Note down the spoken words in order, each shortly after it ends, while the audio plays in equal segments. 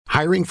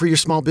Hiring for your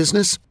small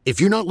business?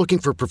 If you're not looking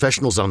for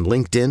professionals on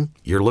LinkedIn,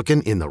 you're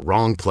looking in the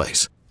wrong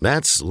place.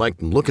 That's like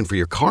looking for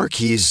your car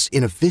keys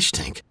in a fish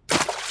tank.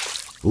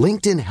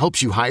 LinkedIn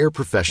helps you hire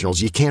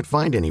professionals you can't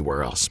find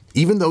anywhere else,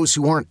 even those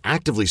who aren't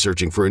actively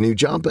searching for a new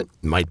job but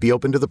might be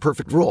open to the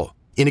perfect role.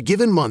 In a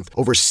given month,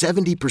 over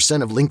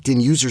 70% of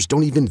LinkedIn users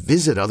don't even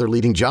visit other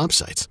leading job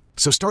sites.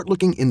 So start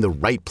looking in the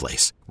right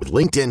place. With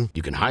LinkedIn,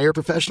 you can hire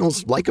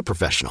professionals like a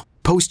professional.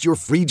 Post your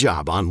free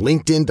job on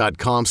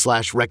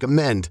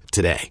linkedin.com/recommend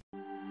today.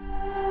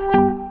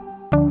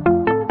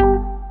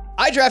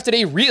 I drafted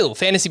a real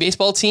fantasy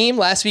baseball team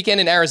last weekend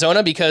in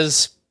Arizona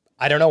because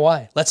I don't know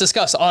why. Let's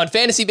discuss on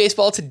Fantasy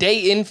Baseball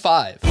Today in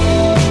 5.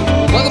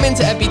 Welcome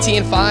into FBT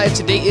in 5.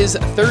 Today is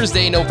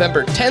Thursday,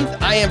 November 10th.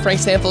 I am Frank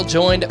Stanfield,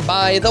 joined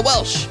by The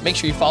Welsh. Make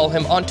sure you follow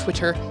him on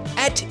Twitter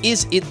at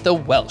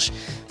IsItTheWelsh.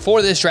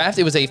 For this draft,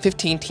 it was a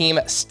 15-team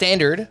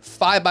standard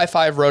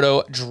 5x5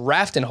 roto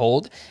draft and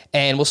hold.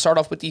 And we'll start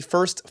off with the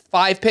first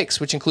 5 picks,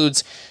 which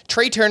includes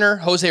Trey Turner,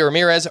 Jose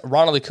Ramirez,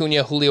 Ronald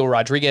Acuna, Julio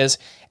Rodriguez,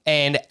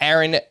 and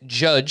Aaron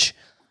Judge.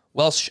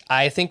 Welsh,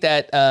 I think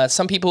that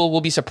some people will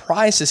be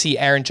surprised to see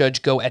Aaron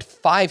Judge go at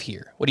 5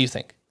 here. What do you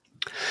think?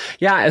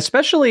 Yeah,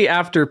 especially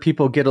after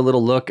people get a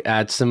little look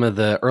at some of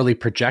the early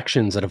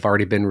projections that have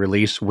already been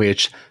released,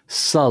 which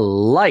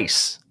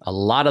slice a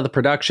lot of the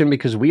production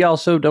because we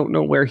also don't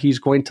know where he's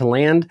going to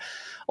land.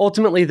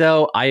 Ultimately,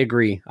 though, I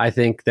agree. I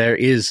think there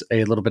is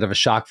a little bit of a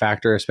shock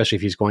factor, especially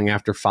if he's going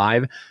after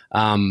 5.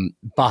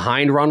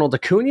 Behind Ronald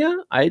Acuna,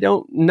 I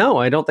don't know.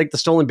 I don't think the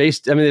stolen base,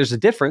 I mean, there's a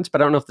difference,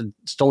 but I don't know if the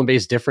stolen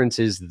base difference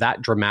is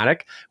that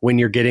dramatic when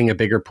you're getting a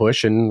bigger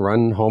push and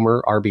run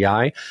homer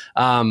RBI.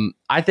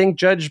 I think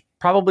Judge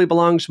probably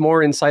belongs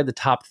more inside the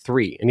top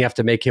 3, and you have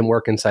to make him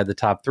work inside the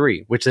top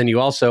 3, which then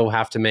you also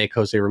have to make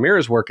Jose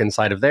Ramirez work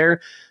inside of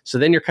there. So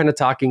then you're kind of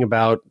talking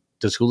about,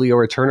 does Julio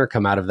or Turner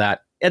come out of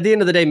that? At the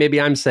end of the day,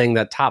 maybe I'm saying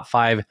that top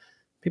 5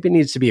 maybe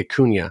needs to be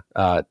Acuna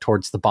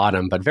towards the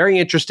bottom, but very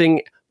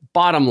interesting.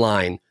 Bottom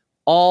line,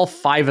 all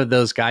 5 of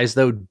those guys,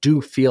 though,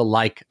 do feel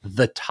like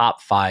the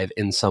top 5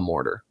 in some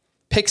order.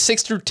 Picks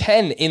 6 through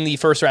 10 in the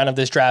first round of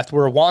this draft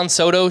were Juan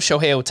Soto,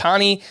 Shohei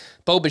Ohtani,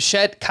 Bo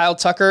Bichette, Kyle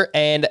Tucker,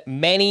 and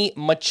Manny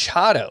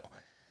Machado.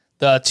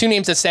 The 2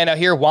 names that stand out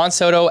here, Juan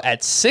Soto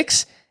at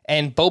 6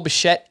 and Bo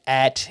Bichette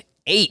at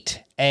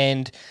 8.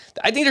 And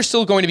I think they're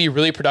still going to be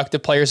really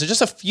productive players. There's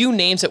just a few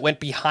names that went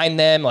behind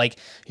them, like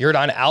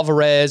Yordan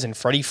Alvarez and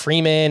Freddie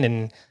Freeman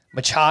and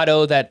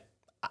Machado, that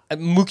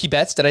Mookie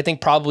Betts, that I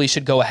think probably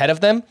should go ahead of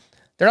them.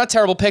 They're not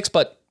terrible picks,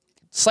 but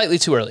slightly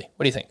too early.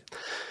 What do you think?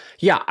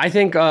 Yeah, I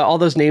think all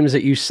those names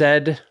that you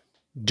said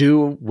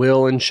do,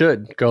 will, and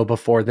should go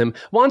before them.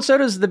 Juan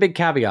Soto is the big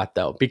caveat,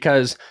 though,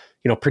 because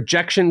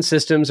projection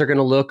systems are going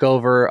to look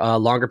over a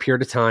longer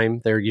period of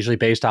time. They're usually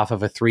based off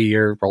of a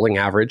 3-year rolling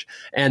average,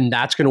 and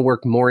that's going to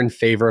work more in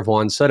favor of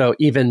Juan Soto,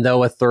 even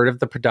though a third of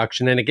the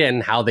production, and again,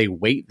 how they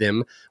weight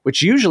them,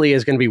 which usually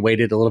is going to be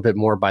weighted a little bit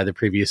more by the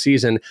previous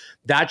season,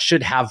 that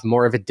should have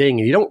more of a ding.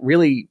 And you don't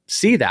really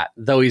see that,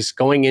 though he's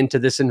going into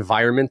this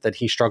environment that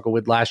he struggled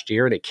with last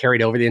year, and it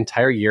carried over the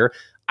entire year.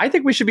 I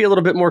think we should be a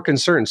little bit more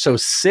concerned. So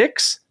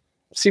 6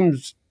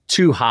 seems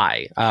too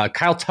high.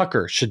 Kyle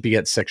Tucker should be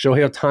at 6.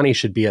 Shohei Ohtani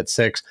should be at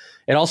 6.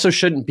 It also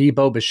shouldn't be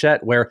Bo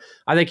Bichette, where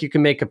I think you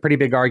can make a pretty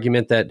big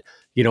argument that,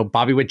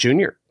 Bobby Witt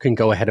Jr. can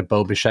go ahead of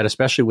Bo Bichette,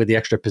 especially with the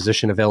extra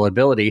position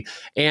availability.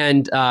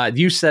 And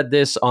you said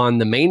this on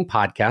the main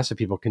podcast that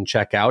people can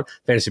check out,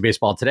 Fantasy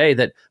Baseball Today,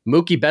 that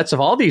Mookie Betts of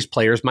all these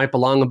players might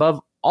belong above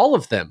all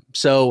of them.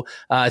 So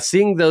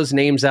seeing those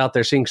names out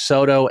there, seeing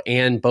Soto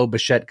and Bo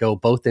Bichette go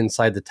both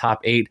inside the top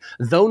 8,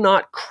 though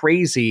not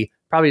crazy,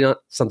 probably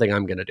not something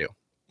I'm going to do.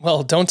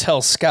 Well, don't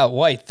tell Scott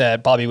White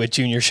that Bobby Witt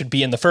Jr. should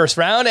be in the first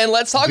round. And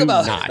let's talk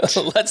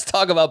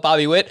about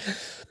Bobby Witt.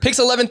 Picks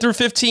 11 through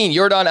 15,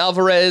 Yordan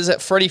Alvarez,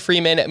 Freddie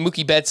Freeman,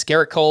 Mookie Betts,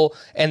 Garrett Cole,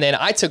 and then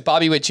I took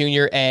Bobby Witt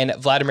Jr. and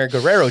Vladimir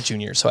Guerrero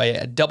Jr. So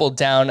I doubled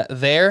down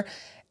there.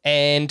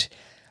 And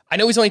I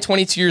know he's only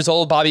 22 years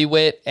old, Bobby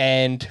Witt,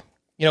 and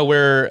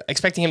we're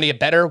expecting him to get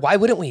better. Why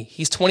wouldn't we?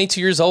 He's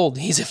 22 years old.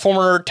 He's a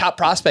former top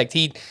prospect.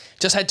 He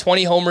just had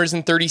 20 homers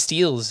and 30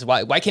 steals.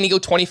 Why can't he go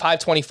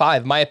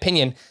 25-25? My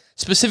opinion,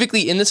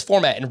 specifically in this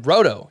format, in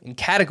roto, in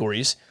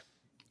categories,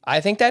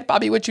 I think that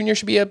Bobby Witt Jr.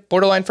 should be a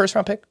borderline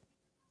first-round pick.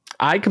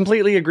 I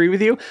completely agree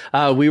with you.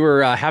 We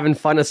were having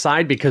fun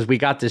aside because we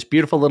got this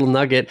beautiful little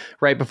nugget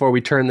right before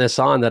we turned this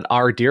on that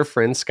our dear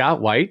friend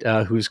Scott White,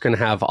 who's going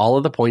to have all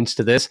of the points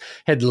to this,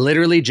 had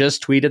literally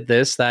just tweeted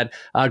this, that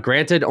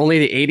granted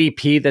only the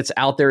ADP that's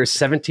out there is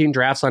 17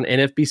 drafts on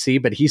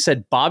NFBC, but he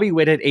said Bobby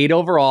Witt at 8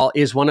 overall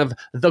is one of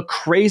the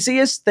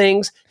craziest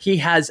things he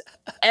has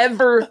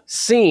ever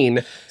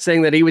seen,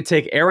 saying that he would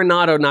take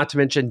Arenado, not to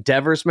mention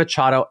Devers,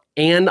 Machado,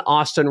 and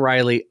Austin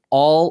Riley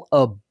all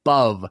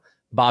above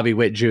Bobby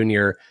Witt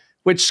Jr.,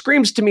 which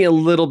screams to me a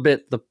little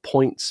bit the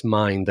points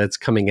mind that's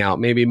coming out,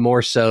 maybe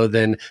more so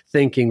than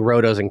thinking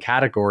rotos and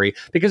category,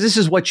 because this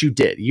is what you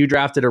did. You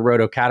drafted a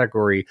roto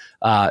category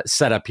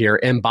setup here,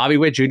 and Bobby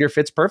Witt Jr.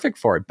 fits perfect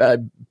for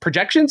it.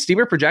 Projections,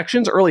 steamer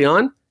projections early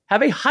on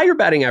have a higher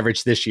batting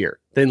average this year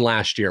than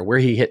last year, where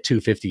he hit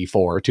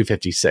 254 or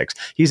 256.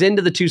 He's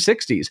into the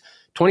 260s,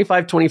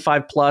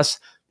 25 plus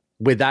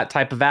with that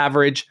type of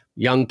average,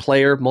 young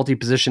player,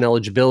 multi-position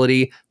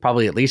eligibility,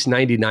 probably at least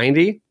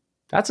 90-90.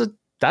 That's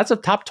a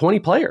top 20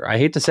 player. I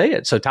hate to say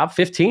it. So top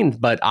 15,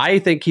 but I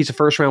think he's a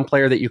first round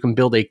player that you can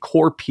build a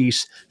core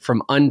piece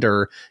from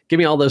under. Give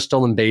me all those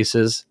stolen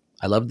bases.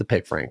 I love the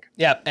pick, Frank.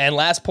 Yeah, and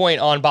last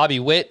point on Bobby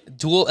Witt,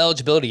 dual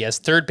eligibility. He has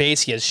third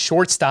base, he has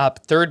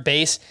shortstop. Third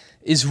base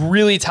is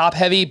really top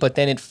heavy, but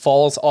then it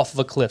falls off of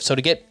a cliff. So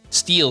to get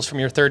steals from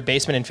your third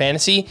baseman in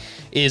fantasy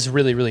is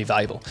really, really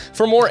valuable.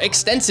 For more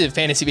extensive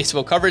fantasy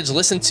baseball coverage,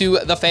 listen to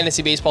the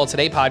Fantasy Baseball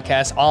Today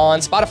podcast on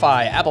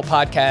Spotify, Apple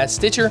Podcasts,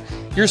 Stitcher,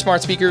 your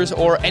smart speakers,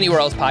 or anywhere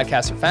else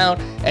podcasts are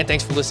found. And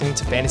thanks for listening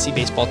to Fantasy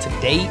Baseball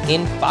Today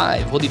in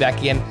 5. We'll be back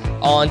again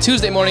on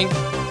Tuesday morning.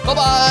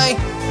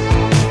 Bye-bye.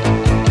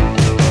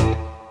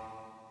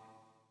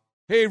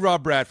 Hey,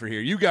 Rob Bradford here.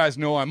 You guys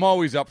know I'm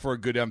always up for a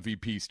good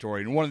MVP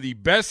story, and one of the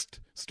best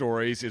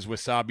stories is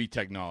Wasabi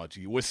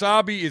Technology.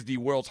 Wasabi is the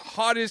world's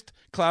hottest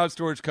cloud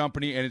storage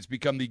company, and it's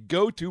become the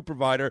go-to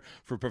provider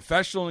for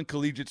professional and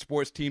collegiate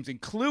sports teams,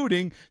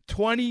 including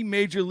 20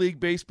 Major League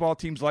Baseball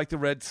teams like the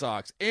Red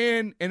Sox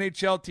and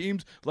NHL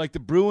teams like the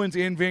Bruins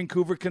and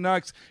Vancouver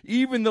Canucks.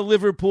 Even the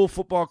Liverpool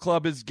Football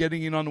Club is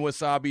getting in on the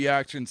Wasabi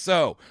action.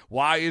 So,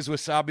 why is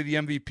Wasabi the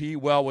MVP?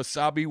 Well,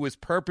 Wasabi was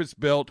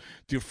purpose-built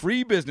to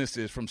free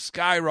businesses from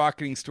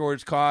skyrocketing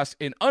storage costs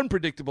and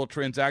unpredictable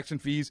transaction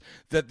fees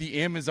that the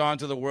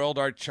Amazons of the world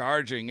are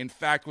charging. In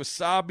fact,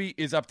 Wasabi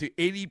is up to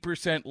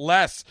 80%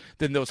 less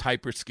than those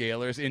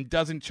hyperscalers and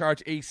doesn't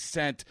charge a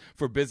cent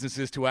for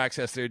businesses to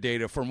access their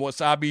data. From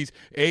Wasabi's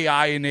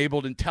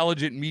AI-enabled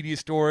intelligent media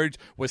storage,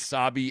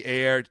 Wasabi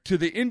Air, to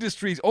the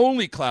industry's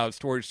only cloud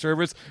storage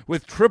service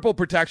with triple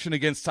protection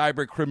against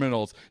cyber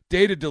criminals,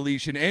 data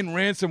deletion, and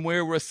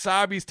ransomware,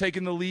 Wasabi's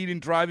taken the lead in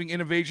driving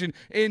innovation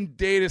in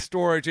data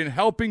storage and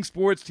helping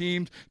sports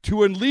teams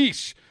to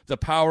unleash the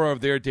power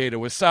of their data.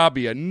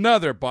 Wasabi,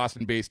 another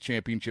Boston-based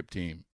championship team.